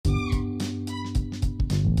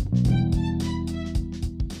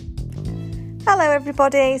Hello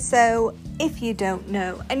everybody, so if you don't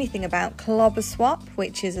know anything about Clobber Swap,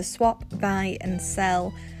 which is a swap, buy and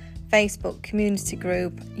sell Facebook community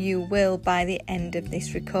group, you will by the end of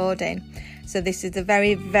this recording. So this is the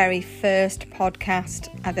very, very first podcast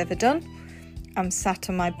I've ever done. I'm sat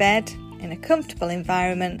on my bed in a comfortable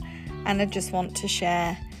environment and I just want to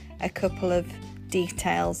share a couple of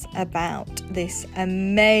details about this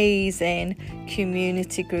amazing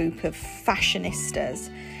community group of fashionistas.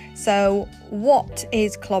 So what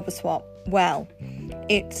is Clobber Swap? Well,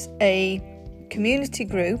 it's a community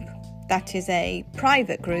group that is a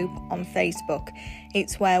private group on Facebook.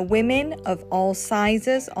 It's where women of all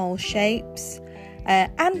sizes, all shapes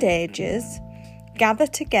and ages gather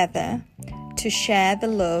together to share the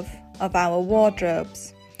love of our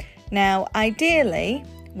wardrobes. Now, ideally,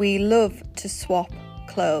 we love to swap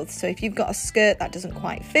clothes. So if you've got a skirt that doesn't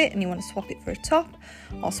quite fit and you want to swap it for a top,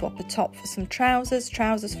 or swap a top for some trousers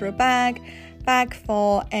for a bag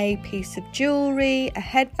for a piece of jewellery, a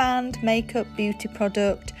headband, makeup, beauty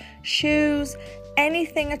product, shoes,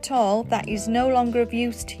 anything at all that is no longer of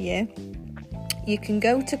use to you, you can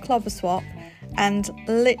go to Clobber Swap and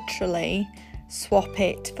literally swap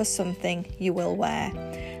it for something you will wear.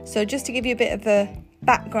 So just to give you a bit of a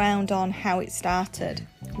background on how it started.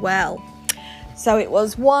 Well, so it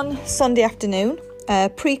was one Sunday afternoon,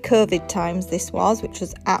 pre-COVID times this was, which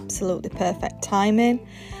was absolutely perfect timing.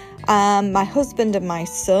 My husband and my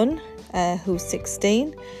son, who's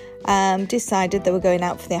 16, decided they were going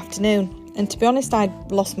out for the afternoon. And to be honest, I'd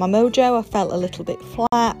lost my mojo. I felt a little bit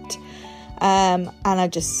flat, and I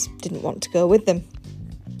just didn't want to go with them.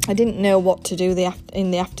 I didn't know what to do in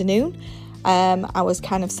the afternoon. I was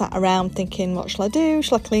kind of sat around thinking, what shall I do?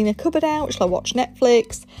 Shall I clean a cupboard out? Shall I watch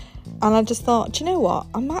Netflix? And I just thought, do you know what?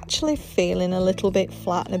 I'm actually feeling a little bit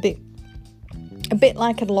flat and a bit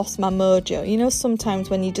like I'd lost my mojo. You know,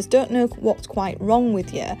 sometimes when you just don't know what's quite wrong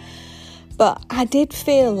with you. But I did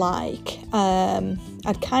feel like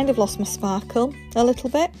I'd kind of lost my sparkle a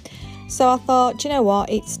little bit. So I thought, do you know what?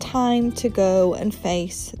 It's time to go and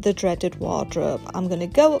face the dreaded wardrobe. I'm going to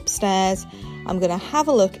go upstairs. I'm going to have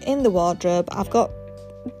a look in the wardrobe. I've got,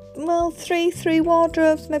 three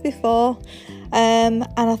wardrobes, maybe four. And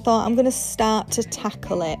I thought I'm going to start to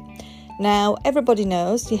tackle it. Now, everybody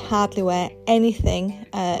knows you hardly wear anything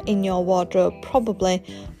in your wardrobe, probably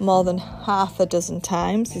more than half a dozen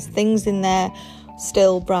times. There's things in there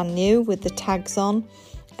still brand new with the tags on.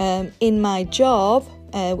 In my job,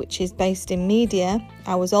 which is based in media,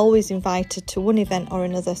 I was always invited to one event or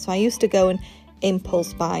another. So I used to go and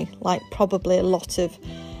impulse buy, like probably a lot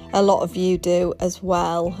of you do as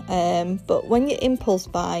well. But when you impulse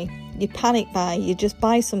buy, you panic buy, you just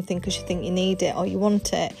buy something because you think you need it or you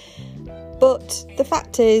want it. But the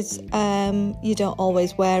fact is, you don't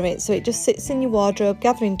always wear it. So it just sits in your wardrobe,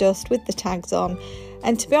 gathering dust with the tags on.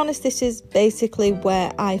 And to be honest, this is basically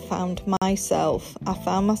where I found myself. I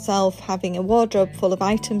found myself having a wardrobe full of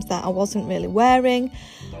items that I wasn't really wearing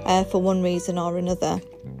for one reason or another.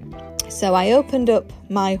 So I opened up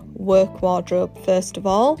my work wardrobe first of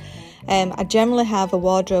all. I generally have a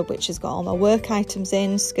wardrobe which has got all my work items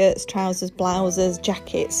in, skirts, trousers, blouses,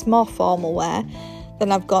 jackets, more formal wear.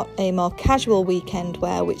 Then I've got a more casual weekend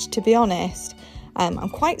wear, which to be honest, I'm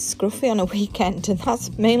quite scruffy on a weekend, and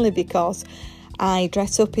that's mainly because I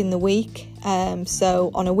dress up in the week.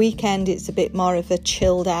 So on a weekend it's a bit more of a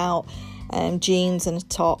chilled out jeans and a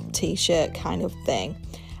top, t-shirt kind of thing.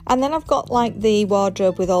 And then I've got like the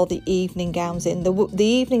wardrobe with all the evening gowns in, the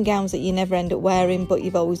evening gowns that you never end up wearing, but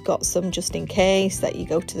you've always got some just in case that you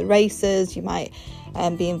go to the races. You might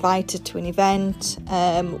be invited to an event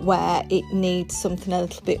where it needs something a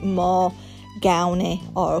little bit more gowny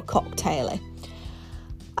or cocktaily.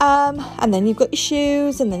 And then you've got your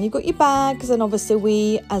shoes, and then you've got your bags, and obviously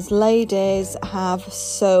we as ladies have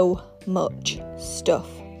so much stuff.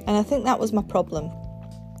 And I think that was my problem,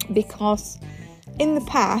 because in the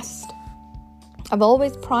past, I've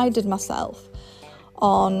always prided myself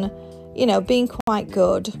on, being quite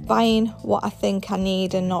good, buying what I think I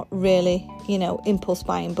need and not really, impulse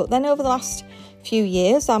buying. But then over the last few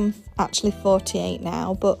years, I'm actually 48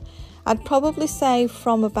 now, but I'd probably say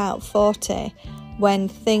from about 40, when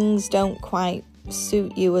things don't quite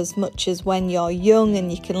suit you as much as when you're young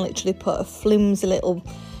and you can literally put a flimsy little,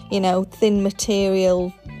 thin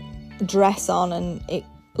material dress on and it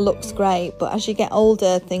looks great. But as you get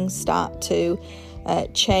older, things start to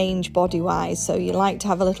change body-wise, so you like to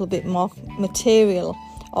have a little bit more material,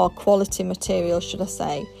 or quality material should I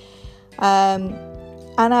say.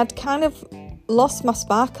 And I'd kind of lost my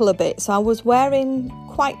sparkle a bit, so I was wearing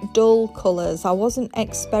quite dull colours. I wasn't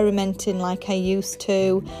experimenting like I used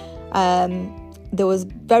to. there was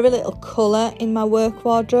very little colour in my work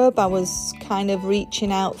wardrobe. I was kind of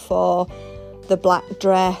reaching out for the black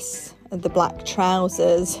dress, the black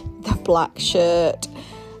trousers, the black shirt,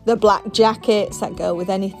 the black jackets that go with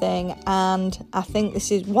anything. And I think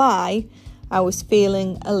this is why I was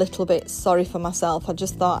feeling a little bit sorry for myself. I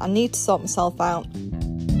just thought I need to sort myself out.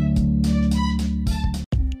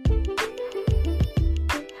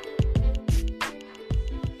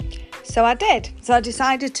 So I did. So I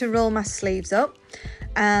decided to roll my sleeves up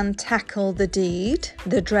and tackle the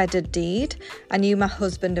dreaded deed. I knew my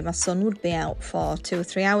husband and my son would be out for 2 or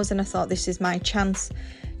 3 hours, and I thought this is my chance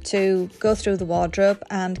to go through the wardrobe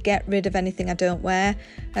and get rid of anything I don't wear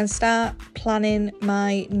and start planning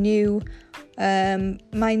my new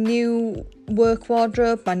work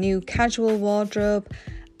wardrobe, my new casual wardrobe,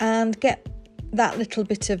 and get that little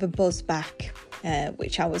bit of a buzz back,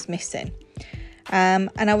 which I was missing. And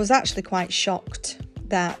I was actually quite shocked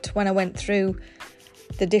that when I went through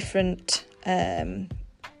the different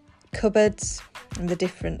cupboards and the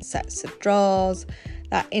different sets of drawers,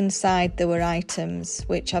 that inside there were items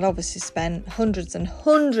which I'd obviously spent hundreds and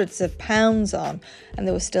hundreds of pounds on, and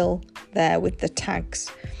they were still there with the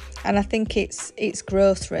tags. And I think it's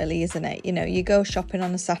gross, really, isn't it? You know, you go shopping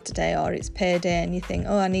on a Saturday or it's payday and you think,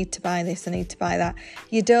 oh, I need to buy this, I need to buy that.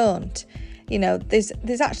 You don't. You know, there's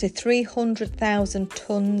actually 300,000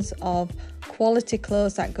 tonnes of quality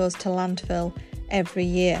clothes that goes to landfill every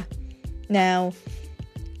year. Now,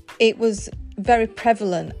 it was very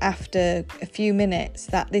prevalent after a few minutes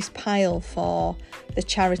that this pile for the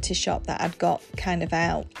charity shop that I'd got kind of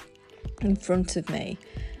out in front of me,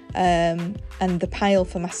 and the pile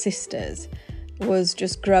for my sisters was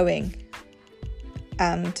just growing.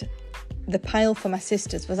 And the pile for my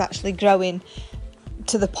sisters was actually growing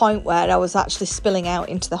to the point where I was actually spilling out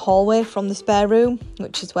into the hallway from the spare room,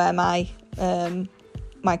 which is where my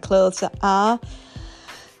clothes are.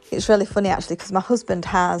 It's really funny actually, because my husband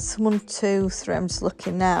has 1, 2, 3. I'm just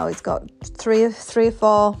looking now. He's got three or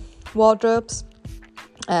four wardrobes,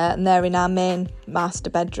 and they're in our main master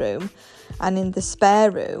bedroom. And in the spare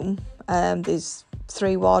room, there's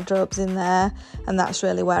 3 wardrobes in there, and that's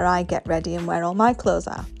really where I get ready and where all my clothes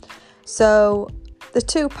are. So the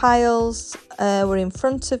 2 piles were in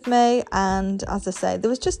front of me, and as I say, there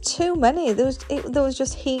was just too many. There was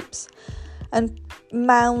just heaps and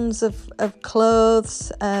mounds of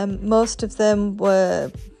clothes. Most of them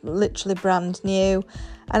were literally brand new.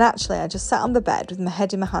 And actually, I just sat on the bed with my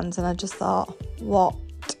head in my hands, and I just thought, what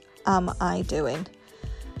am I doing?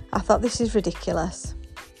 I thought, this is ridiculous.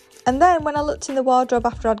 And then when I looked in the wardrobe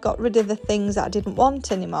after I'd got rid of the things that I didn't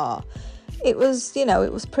want anymore, it was,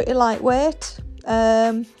 it was pretty lightweight.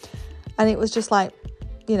 And it was just like,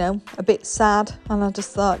 a bit sad. And I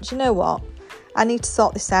just thought, do you know what? I need to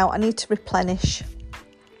sort this out. I need to replenish.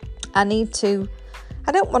 I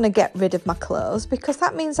don't want to get rid of my clothes, because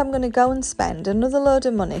that means I'm going to go and spend another load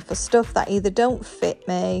of money for stuff that either don't fit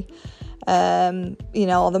me,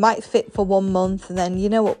 or they might fit for 1 month, and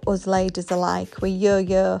then what us ladies are like, we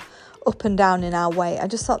yo-yo up and down in our weight. I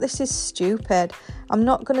just thought, this is stupid. I'm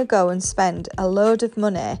not going to go and spend a load of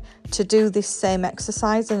money to do this same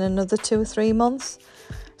exercise in another 2 or 3 months.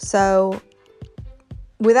 So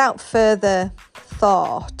without further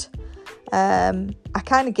thought, I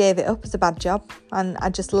kind of gave it up as a bad job, and I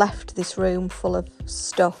just left this room full of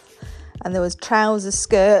stuff. And there was trousers,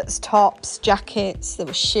 skirts, tops, jackets, there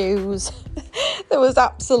were shoes. There was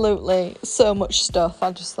absolutely so much stuff.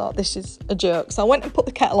 I just thought, this is a joke. So I went and put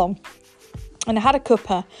the kettle on, and I had a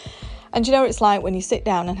cuppa. And what it's like when you sit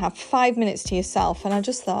down and have 5 minutes to yourself. And I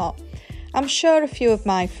just thought, I'm sure a few of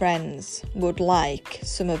my friends would like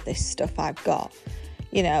some of this stuff I've got.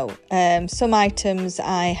 Some items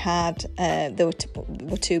I had, they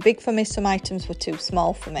were too big for me. Some items were too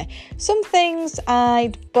small for me. Some things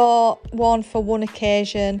I'd bought one for one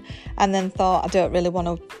occasion and then thought, I don't really want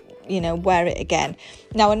to, wear it again.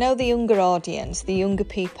 Now, I know the younger audience, the younger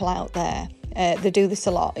people out there, they do this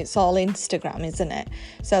a lot. It's all Instagram, isn't it?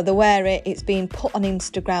 So they wear it, it's being put on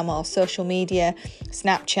Instagram or social media,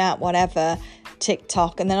 Snapchat, whatever,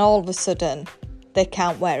 TikTok, and then all of a sudden they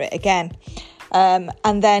can't wear it again.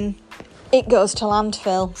 And then it goes to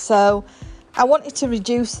landfill. So I wanted to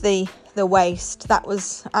reduce the waste. That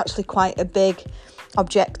was actually quite a big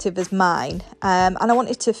objective as mine. And I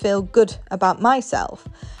wanted to feel good about myself.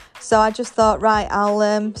 So I just thought, right,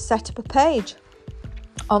 I'll set up a page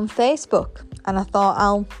on Facebook. And I thought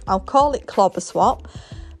I'll call it Clobber Swap,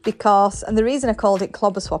 and the reason I called it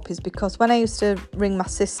Clobber Swap is because when I used to ring my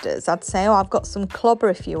sisters, I'd say, oh, I've got some clobber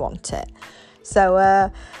if you want it. So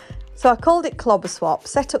I called it Clobber Swap,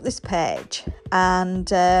 set up this page, and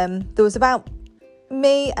there was about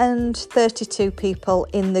me and 32 people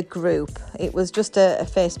in the group. It was just a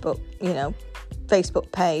Facebook,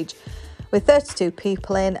 Facebook page with 32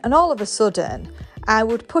 people in, and all of a sudden I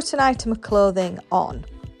would put an item of clothing on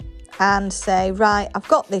and say, right, I've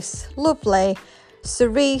got this lovely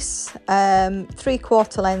cerise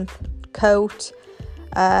 3/4 length coat.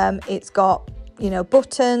 It's got,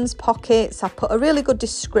 buttons, pockets. I put a really good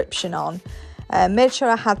description on. Made sure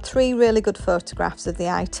I had 3 really good photographs of the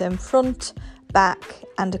item, front, back,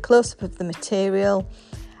 and a close-up of the material.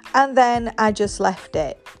 And then I just left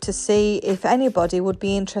it to see if anybody would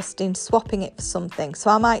be interested in swapping it for something. So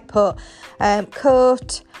I might put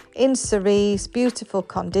coat in cerise, beautiful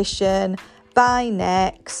condition, buy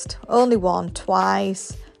next, only worn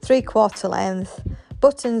twice, 3/4 length,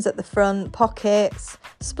 buttons at the front, pockets,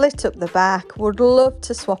 split up the back, would love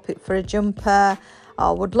to swap it for a jumper,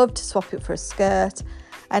 or would love to swap it for a skirt.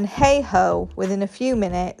 And hey ho, within a few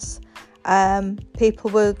minutes,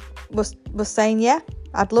 people were saying, yeah,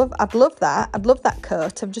 I'd love that. I'd love that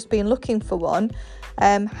coat. I've just been looking for one.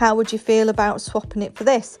 How would you feel about swapping it for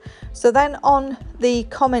this? So then on the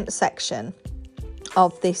comment section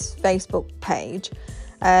of this Facebook page,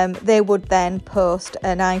 they would then post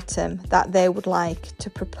an item that they would like to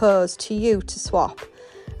propose to you to swap.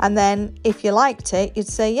 And then if you liked it, you'd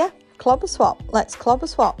say, yeah, Clobber Swap, let's Clobber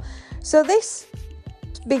Swap. So this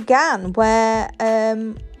began where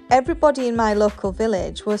everybody in my local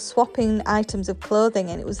village was swapping items of clothing,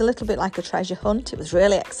 and it was a little bit like a treasure hunt. It was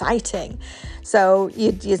really exciting. So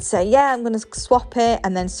you'd say, yeah, I'm going to swap it,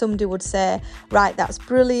 and then somebody would say, right, that's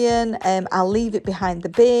brilliant, I'll leave it behind the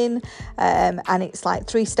bin, and it's like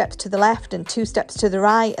 3 steps to the left and 2 steps to the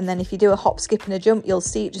right, and then if you do a hop, skip and a jump, you'll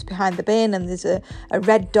see it just behind the bin, and there's a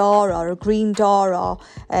red door or a green door, or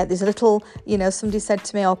there's a little, somebody said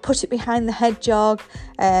to me, oh, put it behind the hedgehog,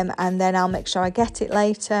 and then I'll make sure I get it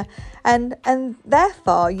later. And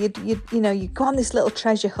therefore you go on this little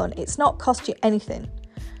treasure hunt. It's not cost you anything.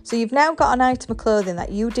 So you've now got an item of clothing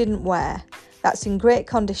that you didn't wear, that's in great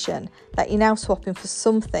condition, that you're now swapping for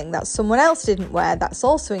something that someone else didn't wear, that's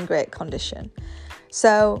also in great condition.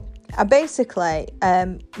 So I basically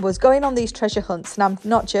was going on these treasure hunts, and I'm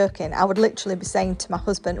not joking. I would literally be saying to my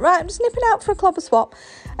husband, right, I'm just nipping out for a Clobber Swap,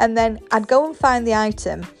 and then I'd go and find the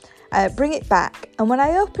item, bring it back, and when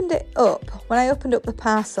I opened up the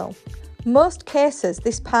parcel, most cases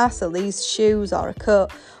this parcel, these shoes or a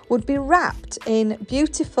coat, would be wrapped in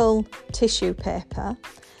beautiful tissue paper.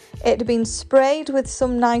 It had been sprayed with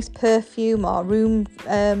some nice perfume or room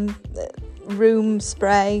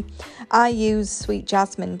spray. I use Sweet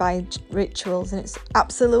Jasmine by Rituals, and it's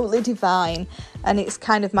absolutely divine, and it's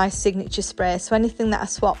kind of my signature spray. So anything that I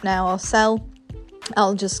swap now or sell,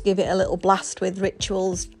 I'll just give it a little blast with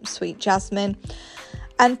Rituals Sweet Jasmine.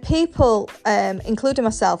 And people, including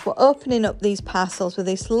myself, were opening up these parcels with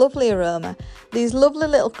this lovely aroma, these lovely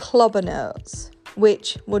little clobber notes,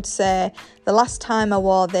 which would say, the last time I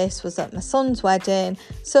wore this was at my son's wedding,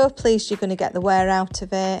 so pleased you're going to get the wear out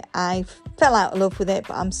of it. I fell out of love with it,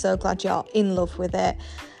 but I'm so glad you're in love with it.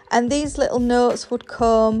 And these little notes would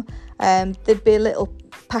come, there'd be a little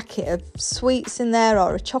packet of sweets in there,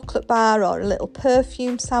 or a chocolate bar, or a little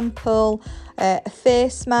perfume sample, a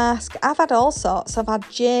face mask. I've had all sorts. I've had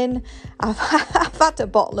gin, I've had a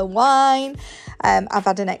bottle of wine, I've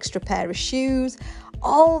had an extra pair of shoes.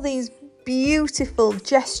 All these beautiful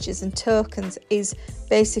gestures and tokens is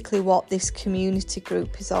basically what this community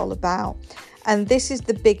group is all about. And this is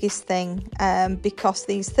the biggest thing, because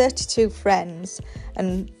these 32 friends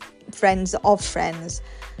and friends of friends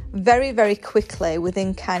very, very quickly,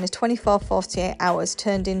 within kind of 48 hours,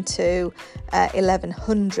 turned into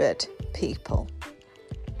 1,100 people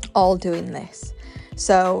all doing this.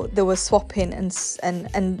 So there was swapping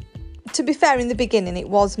and to be fair, in the beginning it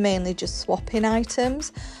was mainly just swapping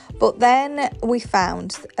items, but then we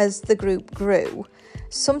found as the group grew,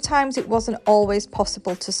 sometimes it wasn't always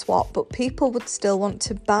possible to swap, but people would still want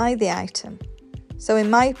to buy the item. So in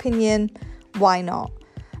my opinion, why not?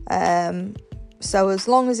 So as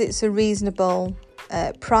long as it's a reasonable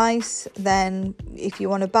price, then if you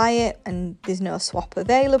want to buy it and there's no swap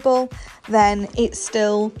available, then it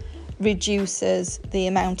still reduces the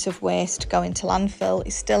amount of waste going to landfill.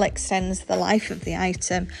 It still extends the life of the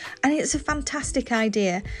item, and it's a fantastic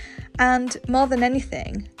idea. And more than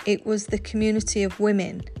anything, it was the community of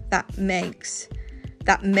women that makes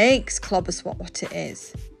Clobber Swap what it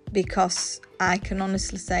is, because I can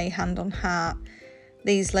honestly say, hand on heart,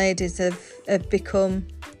 these ladies have become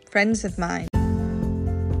friends of mine.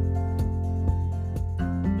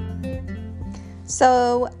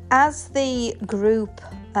 So as the group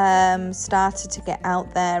started to get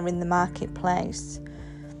out there in the marketplace,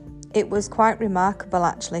 it was quite remarkable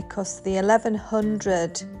actually, because the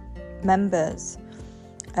 1100 members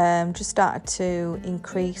just started to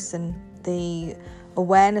increase, and the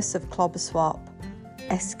awareness of Clobber Swap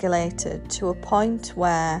escalated to a point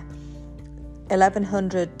where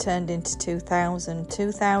 1100 turned into 2000,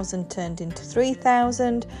 2000 turned into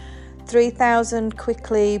 3000, 3000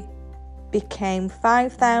 quickly became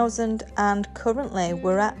 5,000, and currently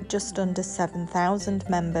we're at just under 7,000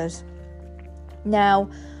 members. Now,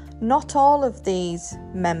 not all of these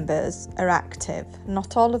members are active.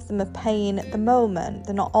 Not all of them are paying at the moment.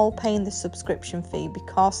 They're not all paying the subscription fee,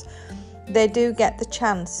 because they do get the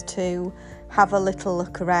chance to have a little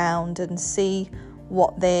look around and see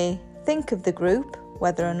what they think of the group,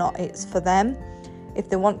 whether or not it's for them. If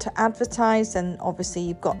they want to advertise, then obviously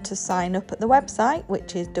you've got to sign up at the website,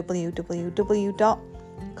 which is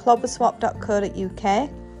www.clobberswap.co.uk,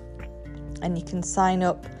 and you can sign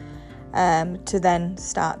up to then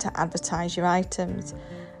start to advertise your items.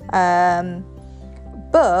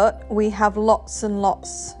 But we have lots and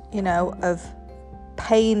lots, of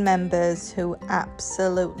paying members who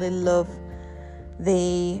absolutely love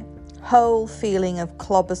the whole feeling of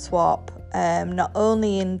Clobber Swap, not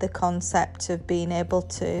only in the concept of being able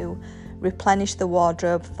to replenish the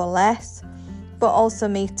wardrobe for less, but also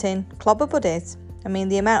meeting clobber buddies. I mean,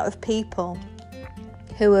 the amount of people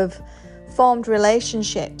who have formed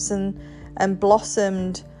relationships and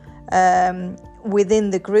blossomed within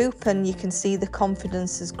the group, and you can see the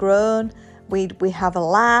confidence has grown. We have a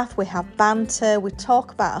laugh, we have banter, we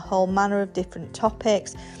talk about a whole manner of different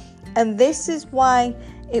topics, and this is why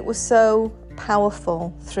it was so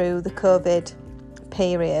powerful through the COVID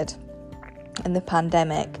period and the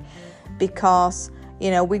pandemic, because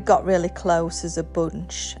we got really close as a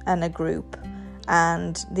bunch and a group.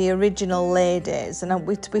 And the original ladies, and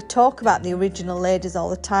we talk about the original ladies all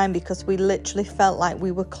the time, because we literally felt like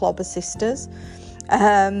we were clobber sisters.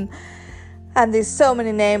 And there's so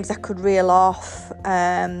many names I could reel off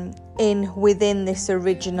within this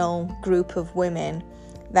original group of women,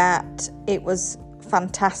 that it was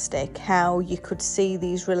fantastic how you could see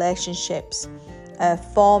these relationships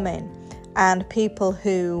forming, and people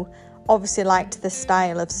who obviously liked the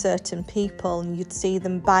style of certain people, and you'd see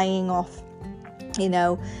them buying off.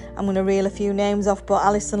 I'm going to reel a few names off, but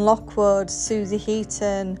Alison Lockwood, Susie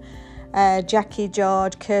Heaton, Jackie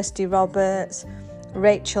George, Kirsty Roberts,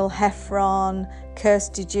 Rachel Heffron,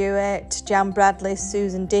 Kirsty Jewett, Jan Bradley,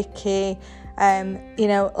 Susan Dickey,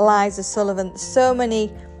 Liza Sullivan. So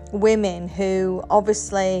many women who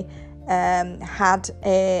obviously had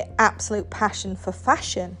an absolute passion for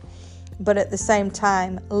fashion, but at the same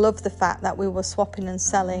time loved the fact that we were swapping and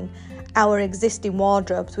selling our existing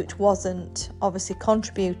wardrobes, which wasn't obviously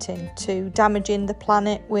contributing to damaging the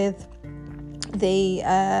planet with the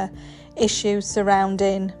issues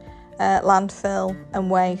surrounding landfill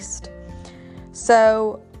and waste.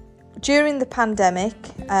 So during the pandemic,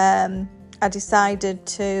 I decided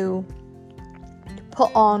to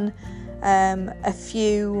put on a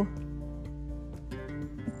few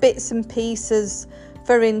bits and pieces.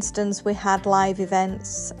 For instance, we had live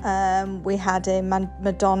events, we had a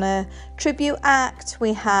Madonna tribute act,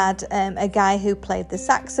 we had a guy who played the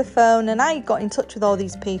saxophone, and I got in touch with all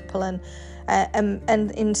these people, and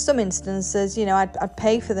in some instances, I'd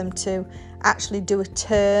pay for them to actually do a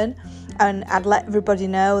turn, and I'd let everybody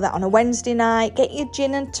know that on a Wednesday night, get your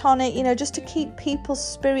gin and tonic, just to keep people's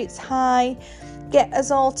spirits high, get us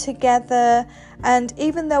all together. And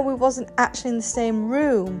even though we wasn't actually in the same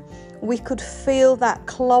room, we could feel that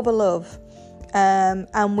clobber love,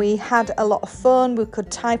 and we had a lot of fun. We could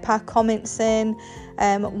type our comments in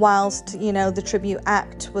whilst the tribute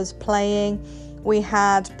act was playing. We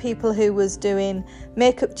had people who was doing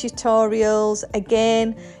makeup tutorials,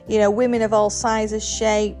 again, women of all sizes,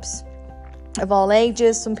 shapes, of all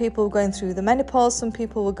ages. Some people were going through the menopause, some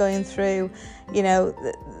people were going through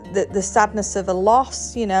the sadness of a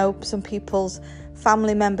loss. Some people's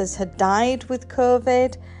family members had died with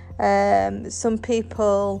COVID. Some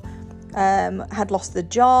people had lost their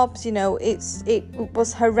jobs. It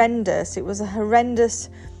was horrendous. It was a horrendous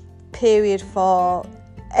period for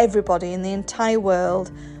everybody in the entire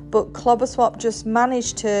world. But Clobber Swap just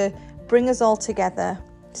managed to bring us all together.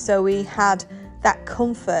 So we had that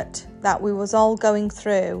comfort that we was all going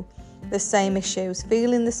through the same issues,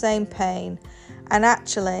 feeling the same pain, and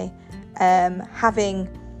actually having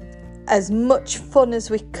as much fun as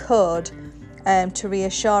we could to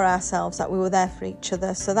reassure ourselves that we were there for each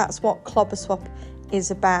other. So that's what Clobber Swap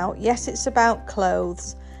is about. Yes, it's about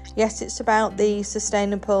clothes. Yes, it's about the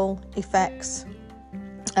sustainable effects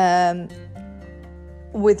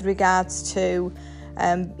with regards to,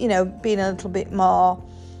 being a little bit more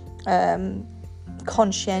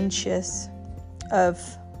conscientious of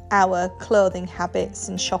our clothing habits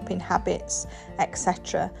and shopping habits,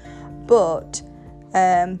 etc. But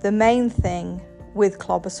the main thing with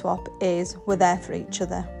Clobber Swap is we're there for each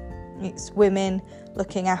other. It's women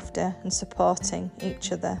looking after and supporting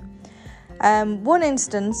each other. One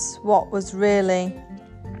instance, what was really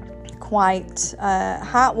quite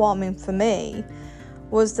heartwarming for me,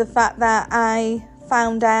 was the fact that I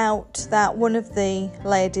found out that one of the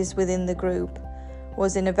ladies within the group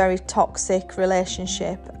was in a very toxic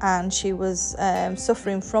relationship, and she was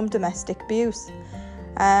suffering from domestic abuse.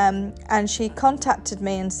 And she contacted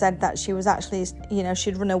me and said that she was actually,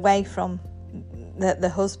 she'd run away from the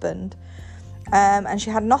husband, and she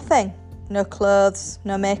had nothing, no clothes,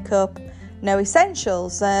 no makeup, no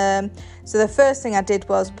essentials. So the first thing I did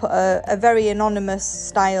was put a very anonymous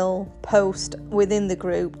style post within the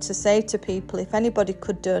group to say to people if anybody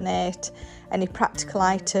could donate any practical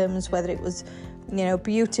items, whether it was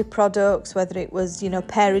beauty products, whether it was a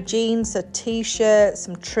pair of jeans, a t-shirt,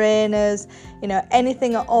 some trainers,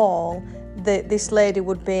 anything at all, this lady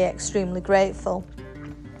would be extremely grateful.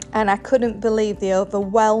 And I couldn't believe the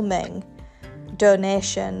overwhelming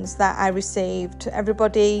donations that I received.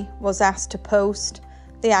 Everybody was asked to post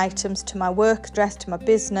the items to my work address, to my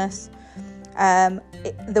business.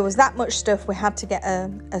 There was that much stuff. We had to get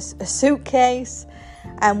a suitcase,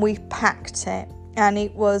 and we packed it. And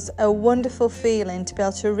it was a wonderful feeling to be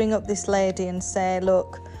able to ring up this lady and say,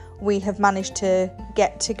 look, we have managed to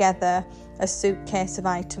get together a suitcase of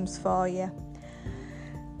items for you.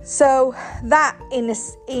 So that in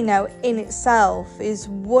itself is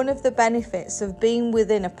one of the benefits of being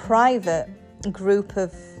within a private group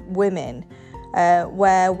of women,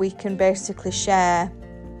 where we can basically share,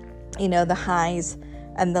 the highs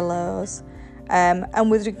and the lows. And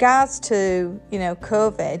with regards to,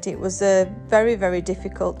 COVID, it was a very, very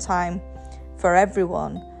difficult time for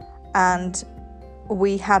everyone. And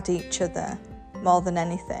we had each other more than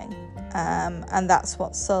anything. And that's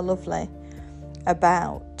what's so lovely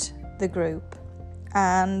about the group.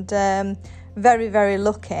 And very, very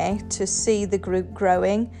lucky to see the group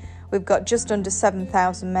growing. We've got just under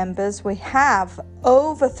 7,000 members. We have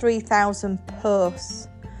over 3,000 posts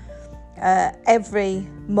every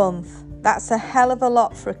month. That's a hell of a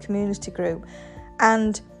lot for a community group.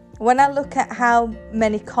 And when I look at how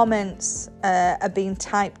many comments are being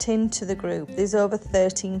typed into the group, there's over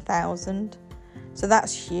 13,000. So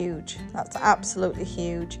that's huge. That's absolutely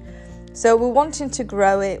huge. So we're wanting to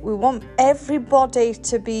grow it. We want everybody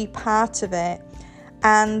to be part of it.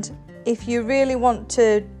 And if you really want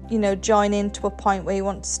to, join into a point where you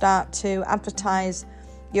want to start to advertise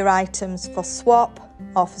your items for swap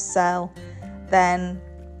or for sell,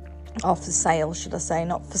 or for sale, should I say,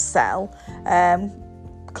 not for sell.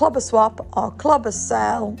 Clobber Swap or Clobber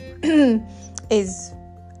Sell is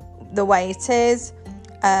the way it is.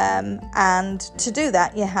 And to do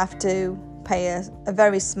that, you have to pay a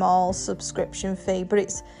very small subscription fee. But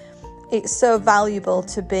it's so valuable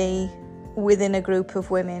to be within a group of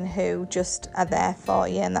women who just are there for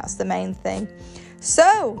you, and that's the main thing.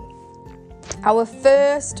 So, our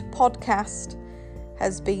first podcast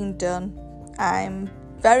has been done. I'm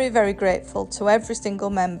very, very grateful to every single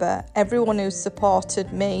member, everyone who's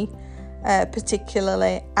supported me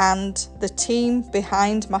particularly, and the team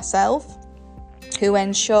behind myself who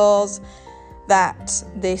ensures that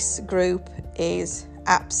this group is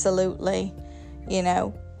absolutely,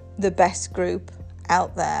 the best group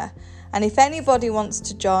out there. And if anybody wants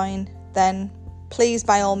to join, then please,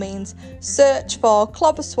 by all means, search for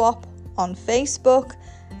Clobber Swap on Facebook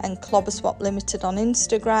and Clobber Swap Limited on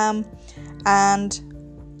Instagram. And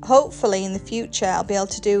hopefully in the future I'll be able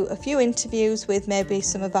to do a few interviews with maybe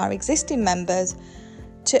some of our existing members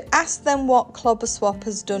to ask them what Clobber Swap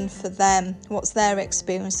has done for them, what's their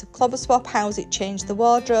experience of Clobber Swap, how's it changed the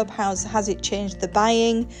wardrobe, has it changed the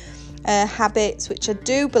buying habits, which I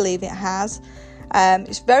do believe it has.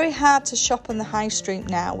 It's very hard to shop on the high street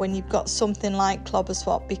now when you've got something like Clobber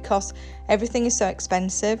Swap, because everything is so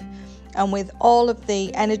expensive, and with all of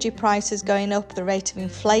the energy prices going up, the rate of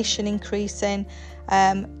inflation increasing,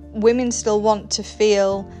 women still want to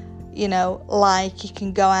feel, like you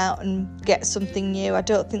can go out and get something new. I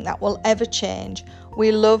don't think that will ever change.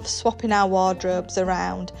 We love swapping our wardrobes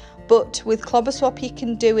around, but with Clobber Swap you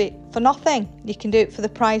can do it for nothing. You can do it for the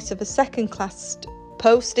price of a second-class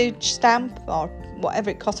postage stamp or whatever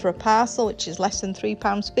it costs for a parcel, which is less than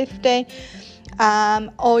 £3.50.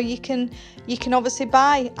 Or you can obviously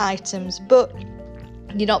buy items, but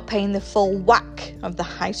you're not paying the full whack of the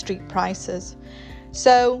high street prices.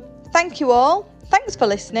 So thank you all thanks for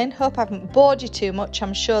listening. Hope I haven't bored you too much.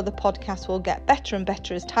 I'm sure the podcast will get better and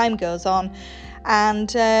better as time goes on.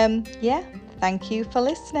 And thank you for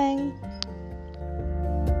listening.